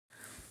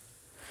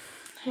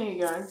Hey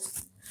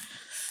guys,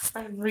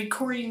 I'm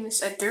recording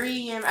this at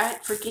 3 a.m.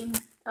 at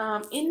freaking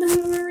in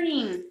the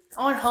morning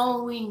on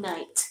Halloween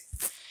night.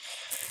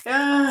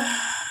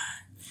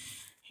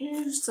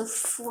 Here's the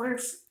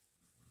fourth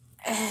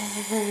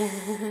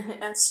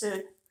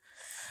episode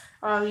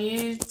of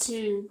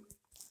YouTube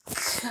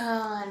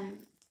content.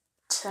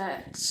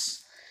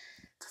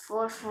 The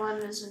fourth one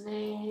is a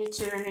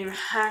YouTuber named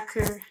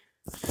Hacker,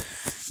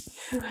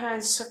 who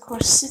has, of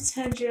course,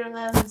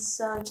 611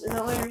 subs, and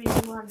the only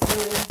reason why I'm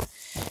doing it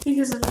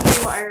because of the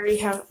video I already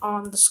have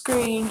on the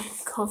screen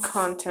called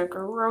Contact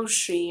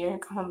Roshi,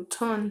 and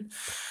Konton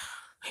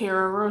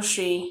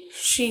Hiroshi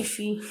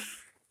Shifi.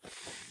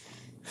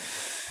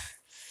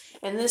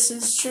 And this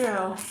is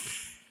true.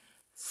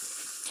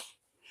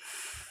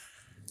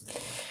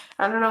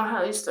 I don't know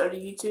how he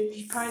started YouTube.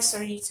 He probably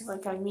started YouTube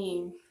like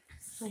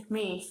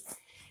me.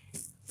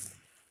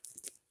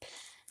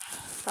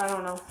 I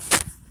don't know.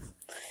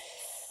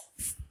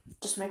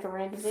 Just make a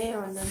random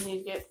video and then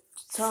you get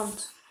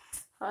thumbs.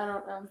 I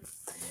don't know.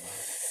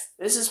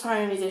 This is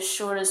probably gonna be the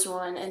shortest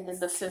one, and then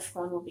the fifth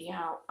one will be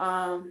out.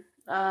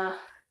 The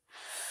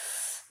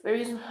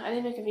reason I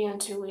didn't make a video in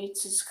 2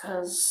 weeks is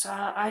because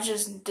I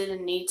just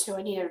didn't need to.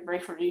 I needed a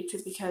break from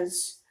YouTube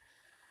because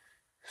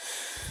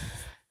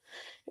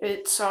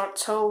it's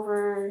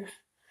October,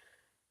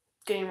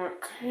 getting more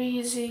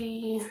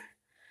crazy.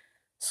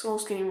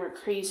 School's getting more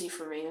crazy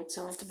for me. That's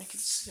all I have to make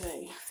it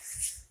say.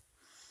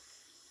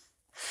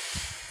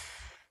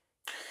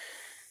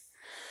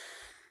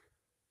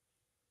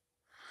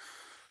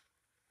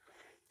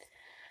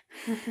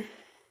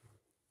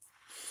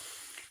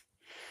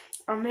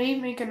 I may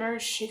make another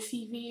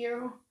Shiffy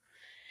video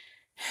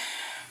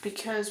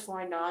because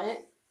why not?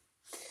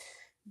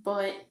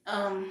 But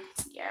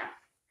yeah.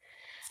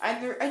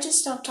 I just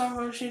stopped talking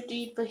about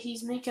Shifty, but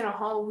he's making a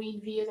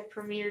Halloween video that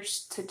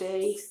premieres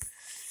today,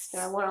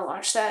 and I want to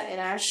watch that and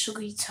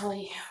actually tell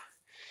you.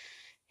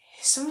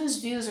 Some of his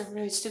views are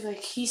really stupid. Like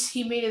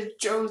he made a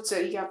joke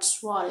that he got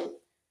swatted.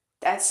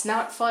 That's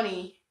not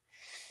funny.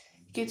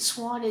 Get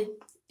swatted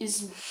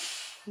is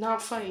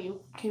not funny.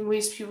 You can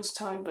waste people's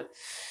time, but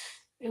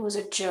it was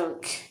a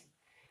joke.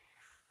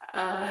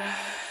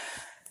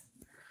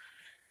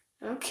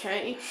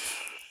 Okay.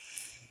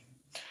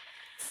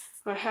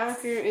 My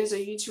Hacker is a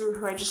YouTuber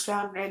who I just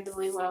found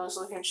randomly when I was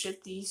looking at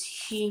Shifties.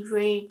 He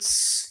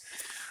rates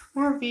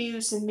more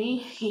views than me.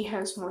 He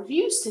has more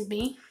views than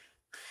me.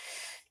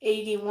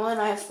 81,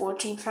 I have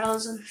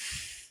 14,000.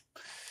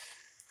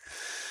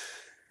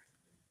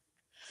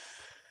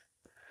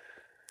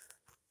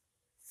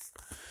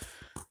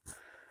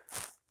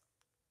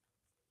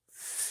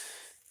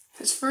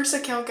 His first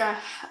account got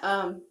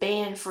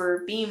banned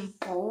for being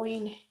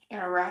bullying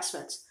and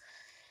harassment.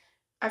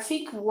 I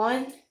think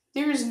 1,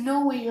 there is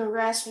no way you're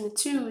harassment.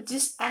 2,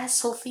 this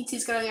asshole thinks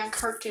he's gonna be on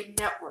Cartoon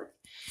Network.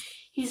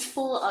 He's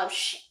full of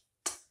shit.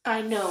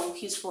 I know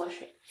he's full of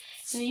shit.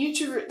 So the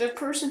YouTuber, the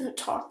person who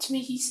talked to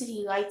me, he said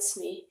he likes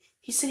me.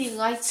 He said he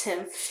likes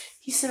him.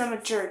 He said I'm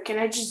a jerk, and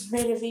I just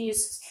made a video.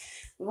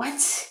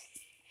 What?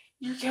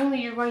 You tell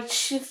me you like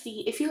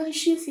Shifty. If you like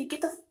Shifty,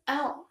 get the f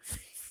out.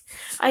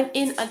 I'm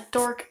in a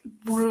dark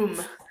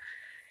room.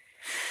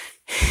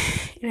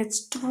 And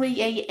it's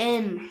 3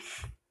 a.m.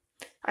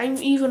 I'm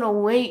even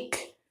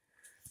awake.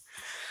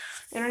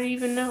 And I don't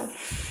even know.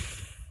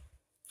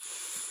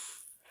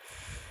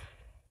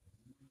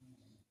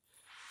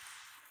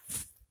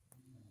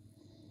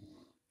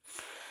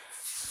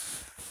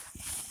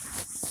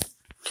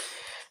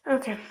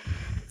 Okay.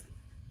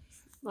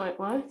 Wait,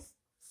 what?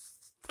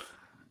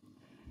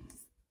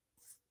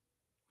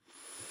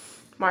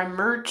 My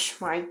merch,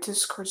 my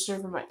Discord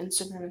server, my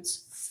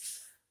Instagrams.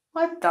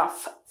 What the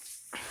f?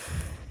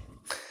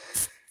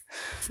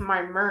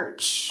 My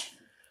merch.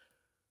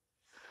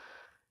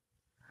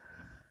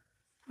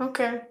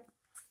 Okay.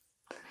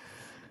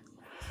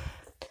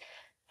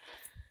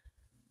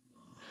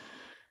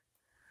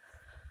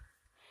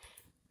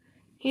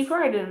 He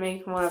probably didn't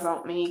make one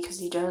about me because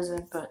he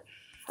doesn't, but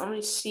let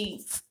me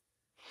see.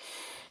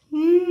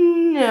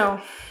 No.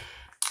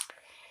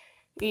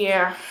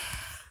 Yeah.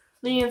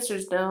 The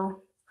answer's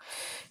no.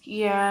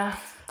 Yeah.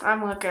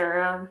 I'm looking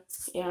around.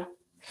 Yeah.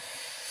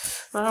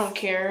 I don't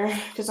care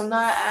because I'm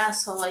not an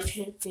asshole like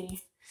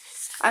Shifty.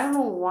 I don't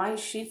know why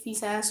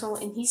Shifty's asshole,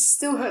 and he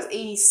still has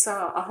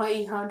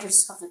 800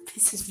 subs. It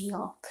pisses me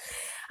off.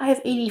 I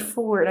have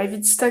 84, and I've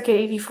been stuck at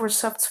 84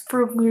 subs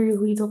for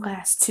literally the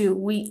last 2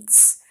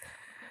 weeks.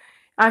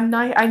 I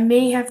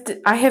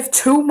have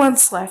 2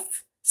 months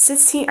left.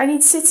 16, I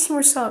need 16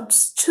 more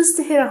subs just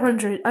to hit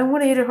 100. I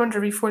want to hit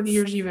 100 before the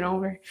year's even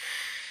over.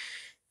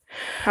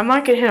 I'm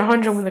not gonna hit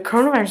 100 when the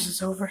coronavirus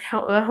is over.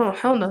 Hell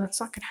no,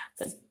 that's not gonna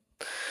happen.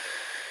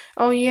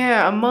 Oh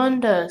yeah,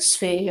 Among Us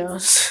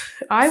videos.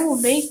 I will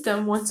make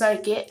them once I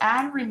get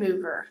ad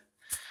remover.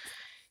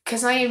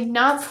 Because I am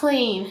not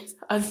playing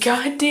a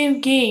goddamn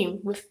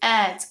game with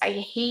ads. I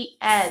hate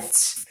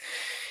ads.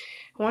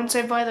 Once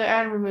I buy the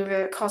ad remover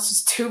that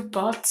costs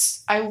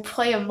 $2, I will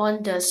play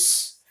Among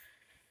Us.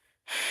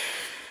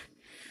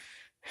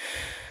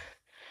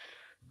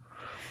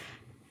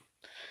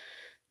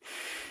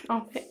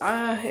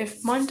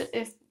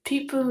 if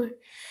people,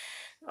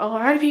 a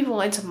lot of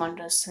people into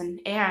Mundas, and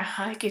yeah,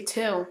 I like it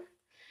too.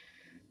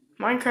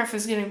 Minecraft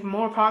is getting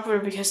more popular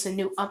because the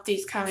new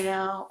updates coming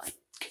out. Like,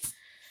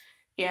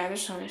 yeah,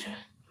 there's so much.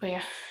 But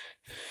yeah,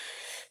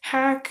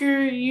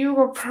 Hacker, you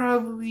are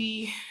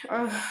probably.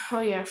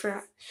 Oh yeah, I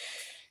forgot.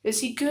 Is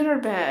he good or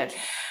bad?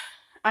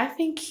 I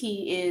think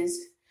he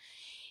is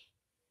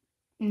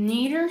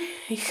neither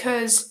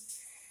because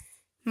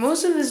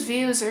most of his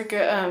videos are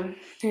good.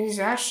 He's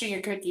actually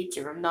a good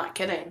YouTuber. I'm not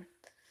kidding.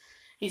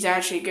 He's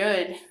actually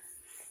good.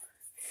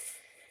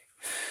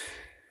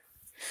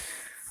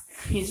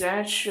 He's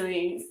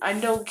actually. I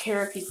don't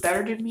care if he's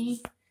better than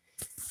me.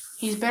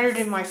 He's better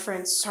than my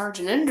friend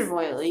Sergeant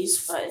Enderboy at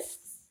least, but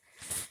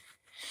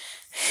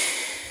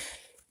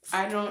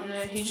I don't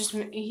know.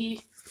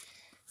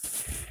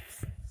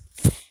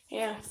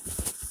 Yeah.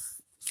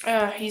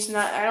 He's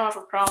not. I don't have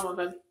a problem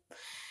with him.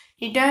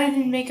 He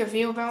didn't make a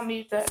video about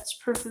me. That's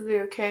perfectly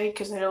okay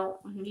because I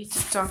don't need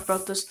to talk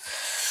about this.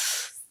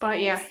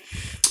 But yeah,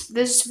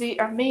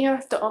 I may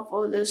have to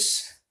upload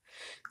this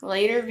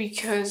later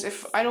because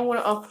if I don't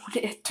want to upload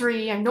it at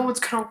 3, I know one's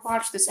gonna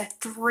watch this at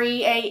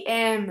 3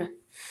 a.m.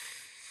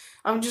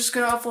 I'm just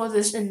gonna upload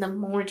this in the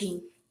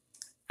morning.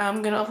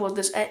 I'm gonna upload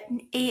this at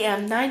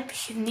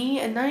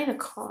 9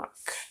 o'clock.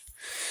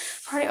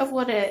 Probably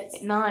upload it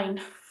at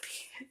 9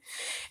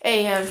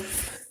 a.m.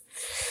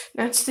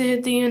 That's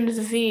the end of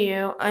the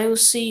video. I will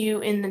see you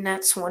in the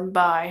next one.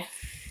 Bye.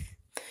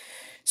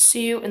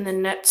 See you in the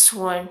next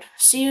one.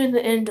 See you in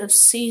the end of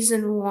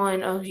season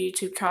 1 of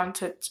YouTube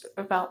content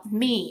about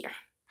me.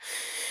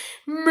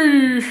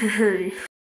 Me.